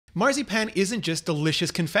Marzipan isn't just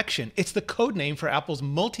delicious confection, it's the codename for Apple's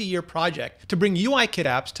multi-year project to bring UIKit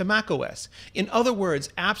apps to macOS. In other words,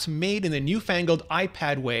 apps made in the newfangled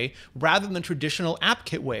iPad way rather than the traditional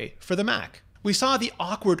AppKit way for the Mac. We saw the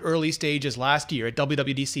awkward early stages last year at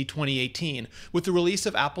WWDC 2018 with the release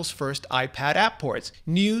of Apple's first iPad app ports,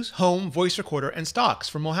 News, Home, Voice Recorder, and Stocks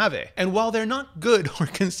from Mojave. And while they're not good or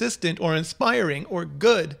consistent or inspiring or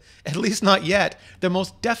good, at least not yet, they're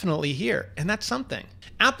most definitely here, and that's something.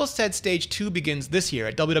 Apple said Stage 2 begins this year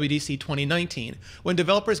at WWDC 2019, when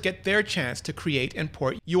developers get their chance to create and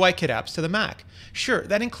port UIKit apps to the Mac. Sure,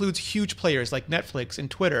 that includes huge players like Netflix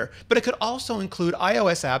and Twitter, but it could also include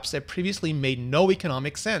iOS apps that previously made no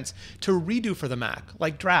economic sense to redo for the Mac,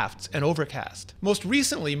 like Drafts and Overcast. Most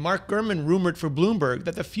recently, Mark Gurman rumored for Bloomberg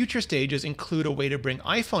that the future stages include a way to bring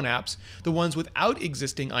iPhone apps, the ones without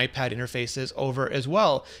existing iPad interfaces, over as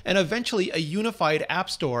well, and eventually a unified app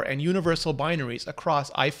store and universal binaries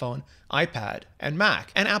across iPhone, iPad, and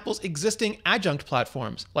Mac, and Apple's existing adjunct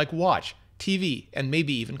platforms like Watch, TV, and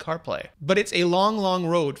maybe even CarPlay. But it's a long, long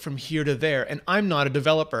road from here to there, and I'm not a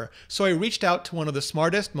developer, so I reached out to one of the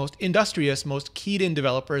smartest, most industrious, most keyed-in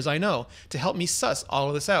developers I know to help me suss all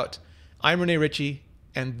of this out. I'm Rene Ritchie,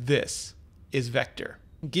 and this is Vector.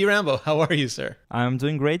 Guy Rambo, how are you, sir? I'm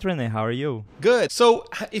doing great, Rene. How are you? Good. So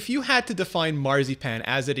if you had to define Marzipan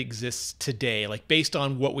as it exists today, like based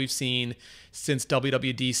on what we've seen since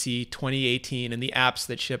WWDC 2018 and the apps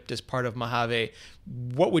that shipped as part of Mojave,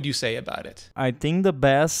 what would you say about it? I think the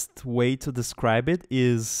best way to describe it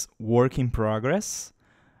is work in progress.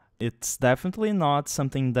 It's definitely not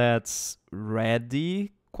something that's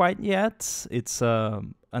ready quite yet. It's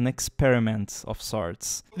an experiment of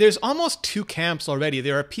sorts. There's almost two camps already.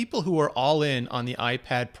 There are people who are all in on the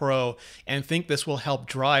iPad Pro and think this will help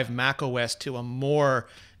drive macOS to a more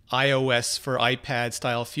iOS for iPad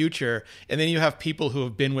style future. And then you have people who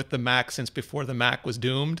have been with the Mac since before the Mac was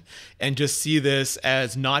doomed and just see this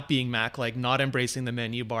as not being Mac, like not embracing the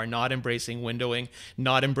menu bar, not embracing windowing,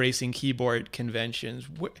 not embracing keyboard conventions.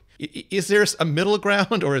 Is there a middle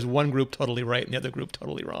ground, or is one group totally right and the other group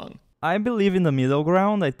totally wrong? I believe in the middle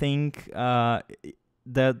ground. I think that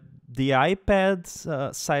the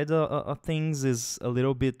iPad side of things is a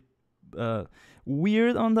little bit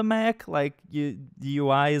weird on the Mac. Like the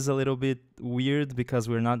UI is a little bit weird because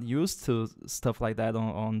we're not used to stuff like that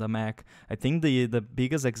on the Mac. I think the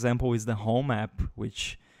biggest example is the Home app,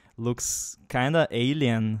 which looks kind of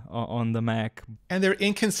alien on the Mac. And they're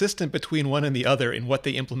inconsistent between one and the other in what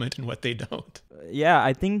they implement and what they don't. Yeah,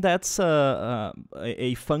 I think that's a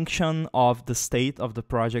function of the state of the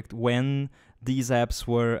project when these apps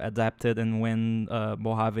were adapted and when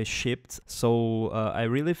Mojave shipped. So I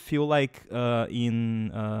really feel like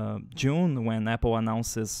in June, when Apple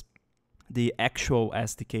announces the actual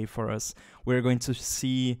SDK for us, we're going to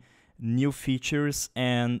see new features,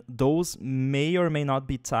 and those may or may not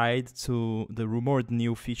be tied to the rumored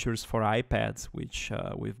new features for iPads, which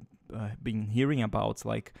we've been hearing about,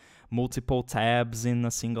 like multiple tabs in a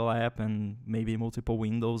single app and maybe multiple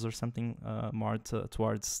windows or something more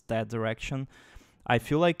towards that direction. I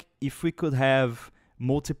feel like if we could have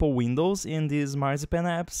multiple windows in these Marzipan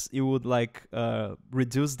apps, it would like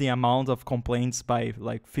reduce the amount of complaints by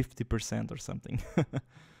like 50% or something.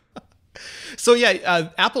 So yeah,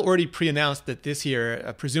 Apple already pre-announced that this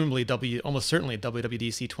year, presumably almost certainly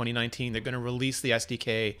WWDC 2019, they're going to release the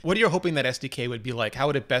SDK. What are you hoping that SDK would be like? How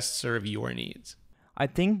would it best serve your needs? I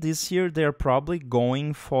think this year they're probably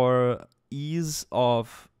going for ease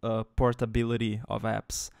of portability of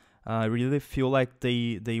apps. I really feel like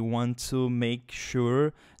they want to make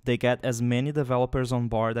sure they get as many developers on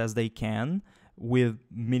board as they can with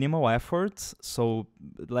minimal effort. So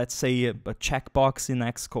let's say a checkbox in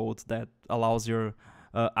Xcode that allows your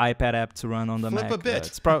iPad app to run on the Mac. Flip a bit.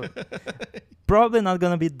 It's probably not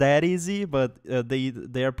going to be that easy, but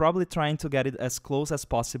they are probably trying to get it as close as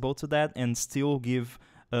possible to that and still give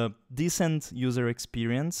a decent user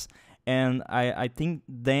experience. And I think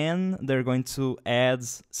then they're going to add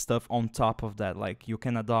stuff on top of that. Like you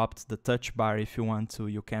can adopt the touch bar if you want to.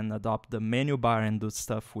 You can adopt the menu bar and do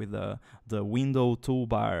stuff with the window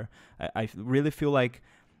toolbar. I really feel like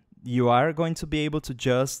you are going to be able to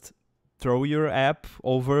just throw your app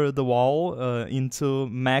over the wall into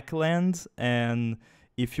Mac land, and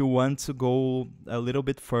if you want to go a little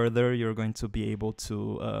bit further, you're going to be able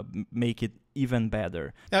to make it even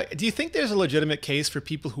better. Now, do you think there's a legitimate case for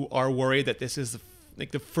people who are worried that this is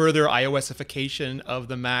like the further iOSification of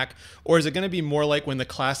the Mac, or is it going to be more like when the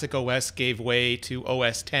classic OS gave way to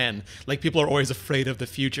OS X? Like people are always afraid of the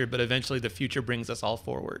future, but eventually the future brings us all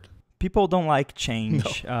forward. people don't like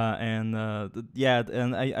change. No.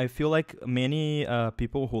 And I feel like many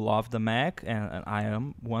people who love the Mac, and I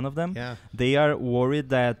am one of them, Yeah. they are worried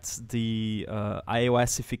that the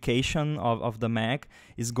iOSification of the Mac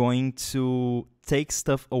is going to take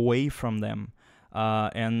stuff away from them.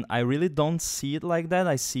 And I really don't see it like that.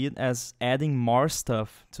 I see it as adding more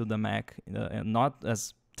stuff to the Mac, and not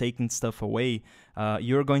as taking stuff away.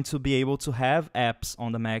 You're going to be able to have apps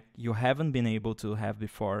on the Mac you haven't been able to have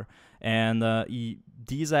before. And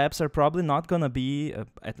these apps are probably not going to be,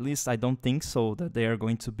 at least I don't think so, that they are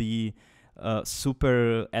going to be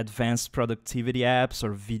super advanced productivity apps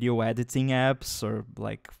or video editing apps or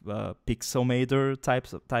like Pixelmator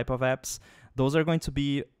type of apps. Those are going to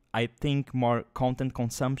be, I think, more content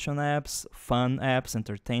consumption apps, fun apps,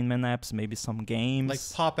 entertainment apps, maybe some games. Like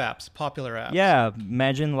pop apps, popular apps. Yeah,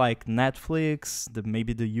 imagine like Netflix,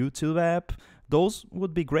 maybe the YouTube app. Those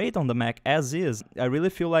would be great on the Mac as is. I really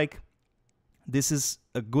feel like this is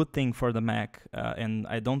a good thing for the Mac, and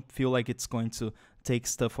I don't feel like it's going to take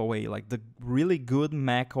stuff away. Like the really good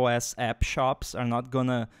macOS app shops are not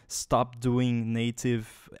gonna stop doing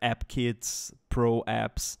native AppKits, Pro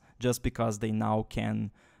apps, just because they now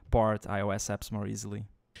can port iOS apps more easily.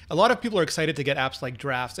 A lot of people are excited to get apps like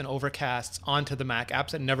Drafts and Overcasts onto the Mac,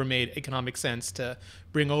 apps that never made economic sense to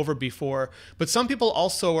bring over before. But some people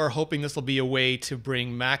also are hoping this will be a way to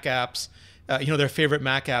bring Mac apps, their favorite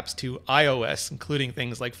Mac apps to iOS, including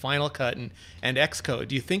things like Final Cut and Xcode.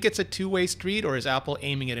 Do you think it's a two-way street, or is Apple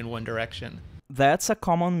aiming it in one direction? That's a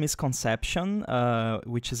common misconception,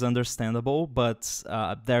 which is understandable, but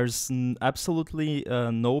there's absolutely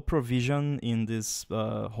no provision in this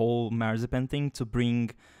whole Marzipan thing to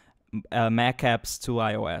bring Mac apps to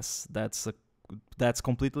iOS. That's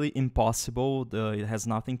completely impossible. It has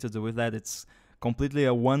nothing to do with that. It's completely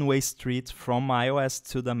a one-way street from iOS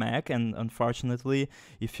to the Mac, and unfortunately,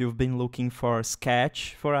 if you've been looking for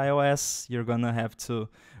Sketch for iOS, you're gonna have to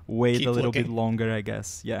wait Keep a little looking. bit longer, I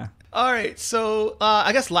guess. Yeah. All right, so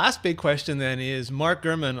I guess last big question then is Mark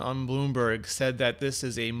Gurman on Bloomberg said that this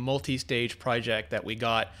is a multi-stage project that we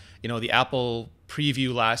got, the Apple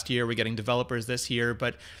preview last year, we're getting developers this year,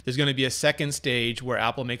 but there's going to be a second stage where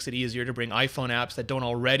Apple makes it easier to bring iPhone apps that don't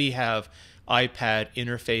already have iPad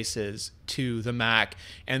interfaces to the Mac,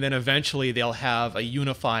 and then eventually they'll have a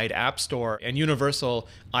unified app store and universal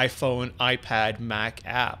iPhone, iPad, Mac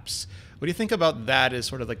apps. What do you think about that as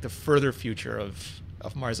sort of like the further future of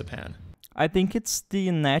Marzipan? I think it's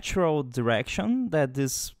the natural direction that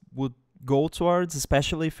this would go towards,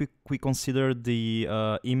 especially if we consider the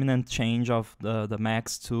imminent change of the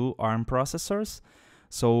Macs to ARM processors.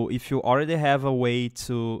 So if you already have a way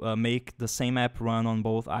to make the same app run on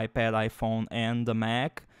both iPad, iPhone, and the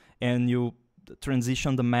Mac, and you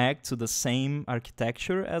transition the Mac to the same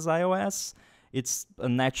architecture as iOS, it's a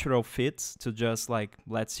natural fit to just like,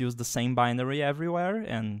 let's use the same binary everywhere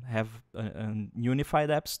and have a unified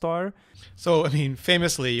app store. So, I mean,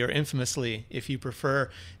 famously or infamously, if you prefer,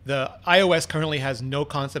 the iOS currently has no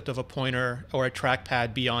concept of a pointer or a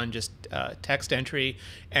trackpad beyond just text entry,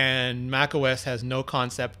 and macOS has no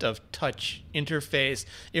concept of touch interface.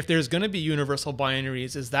 If there's going to be universal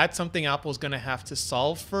binaries, is that something Apple's going to have to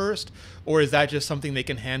solve first, or is that just something they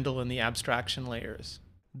can handle in the abstraction layers?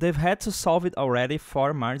 They've had to solve it already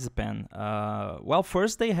for Marzipan. Well,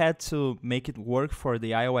 first they had to make it work for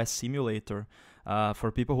the iOS simulator.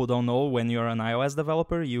 For people who don't know, when you're an iOS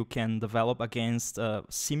developer, you can develop against a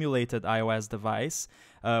simulated iOS device,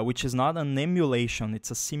 which is not an emulation,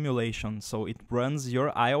 it's a simulation. So it runs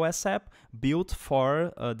your iOS app built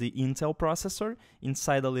for the Intel processor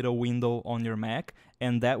inside a little window on your Mac,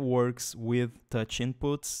 and that works with touch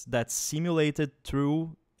inputs that's simulated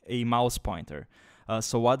through a mouse pointer.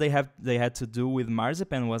 So what they had to do with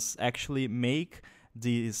Marzipan was actually make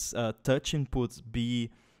these touch inputs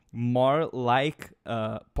be more like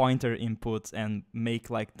pointer inputs and make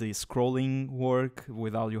like the scrolling work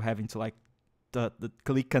without you having to like the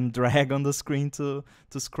click and drag on the screen to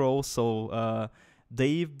scroll. So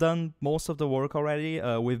they've done most of the work already.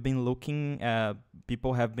 We've been looking,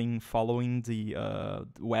 people have been following the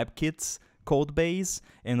WebKit's code base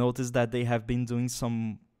and noticed that they have been doing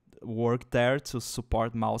some work there to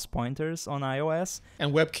support mouse pointers on iOS.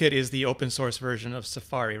 And WebKit is the open source version of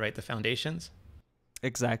Safari, right? The foundations?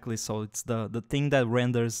 Exactly. So it's the thing that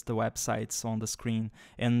renders the websites on the screen.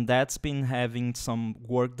 And that's been having some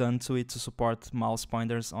work done to it to support mouse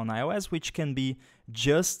pointers on iOS, which can be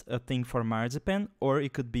just a thing for Marzipan, or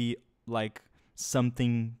it could be like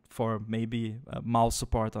something for maybe mouse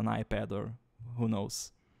support on iPad, or who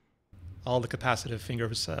knows. All the capacitive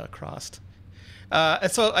fingers crossed.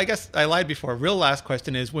 And so I guess I lied before. Real last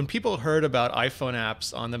question is, when people heard about iPhone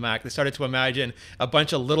apps on the Mac, they started to imagine a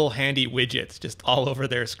bunch of little handy widgets just all over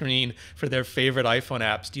their screen for their favorite iPhone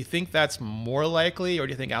apps. Do you think that's more likely, or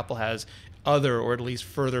do you think Apple has other or at least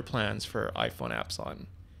further plans for iPhone apps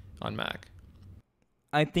on Mac?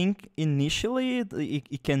 I think initially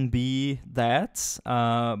it can be that,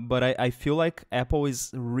 but I feel like Apple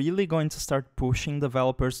is really going to start pushing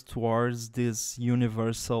developers towards this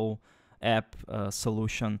universal app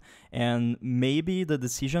solution. And maybe the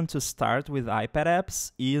decision to start with iPad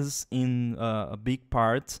apps is in a big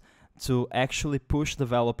part to actually push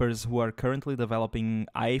developers who are currently developing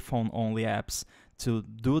iPhone-only apps to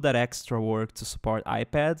do that extra work to support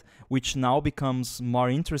iPad, which now becomes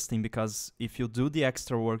more interesting because if you do the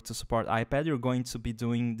extra work to support iPad, you're going to be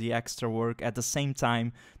doing the extra work at the same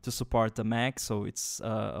time to support the Mac. So it's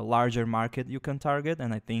a larger market you can target,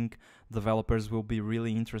 and I think developers will be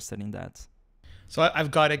really interested in that. So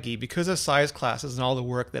I've got it, Guy. Because of size classes and all the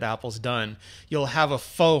work that Apple's done, you'll have a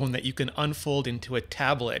phone that you can unfold into a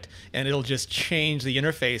tablet, and it'll just change the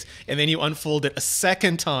interface. And then you unfold it a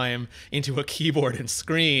second time into a keyboard and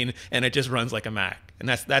screen, and it just runs like a Mac. And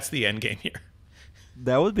that's the end game here.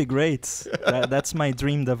 That would be great. That's my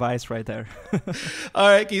dream device right there. All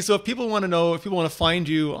right, Guy. So if people want to know, if people want to find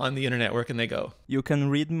you on the internet, where can they go? You can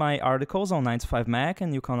read my articles on 9to5Mac,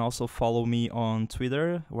 and you can also follow me on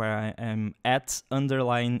Twitter, where I am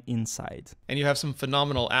 @_inside. And you have some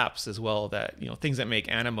phenomenal apps as well, that, things that make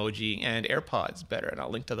Animoji and AirPods better. And I'll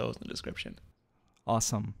link to those in the description.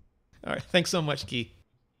 Awesome. All right. Thanks so much, Guy.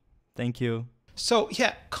 Thank you. So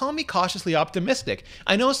yeah, call me cautiously optimistic.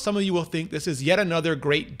 I know some of you will think this is yet another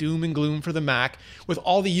great doom and gloom for the Mac, with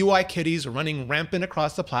all the UI kitties running rampant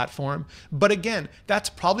across the platform. But again, that's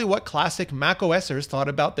probably what classic Mac OSers thought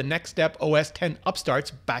about the next step OS X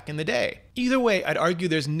upstarts back in the day. Either way, I'd argue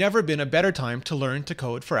there's never been a better time to learn to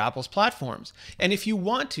code for Apple's platforms. And if you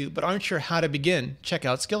want to, but aren't sure how to begin, check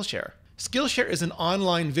out Skillshare. Skillshare is an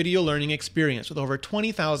online video learning experience with over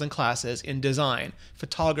 20,000 classes in design,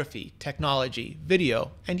 photography, technology,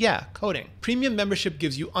 video, and yeah, coding. Premium membership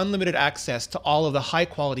gives you unlimited access to all of the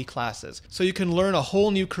high-quality classes, so you can learn a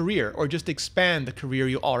whole new career or just expand the career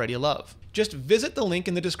you already love. Just visit the link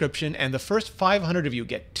in the description, and the first 500 of you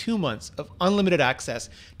get 2 months of unlimited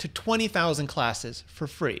access to 20,000 classes for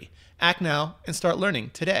free. Act now and start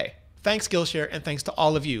learning today. Thanks, Skillshare, and thanks to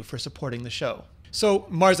all of you for supporting the show. So,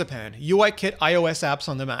 Marzipan, UIKit iOS apps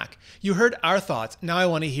on the Mac. You heard our thoughts, now I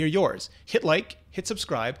want to hear yours. Hit like, hit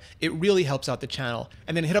subscribe, it really helps out the channel,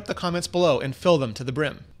 and then hit up the comments below and fill them to the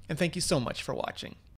brim. And thank you so much for watching.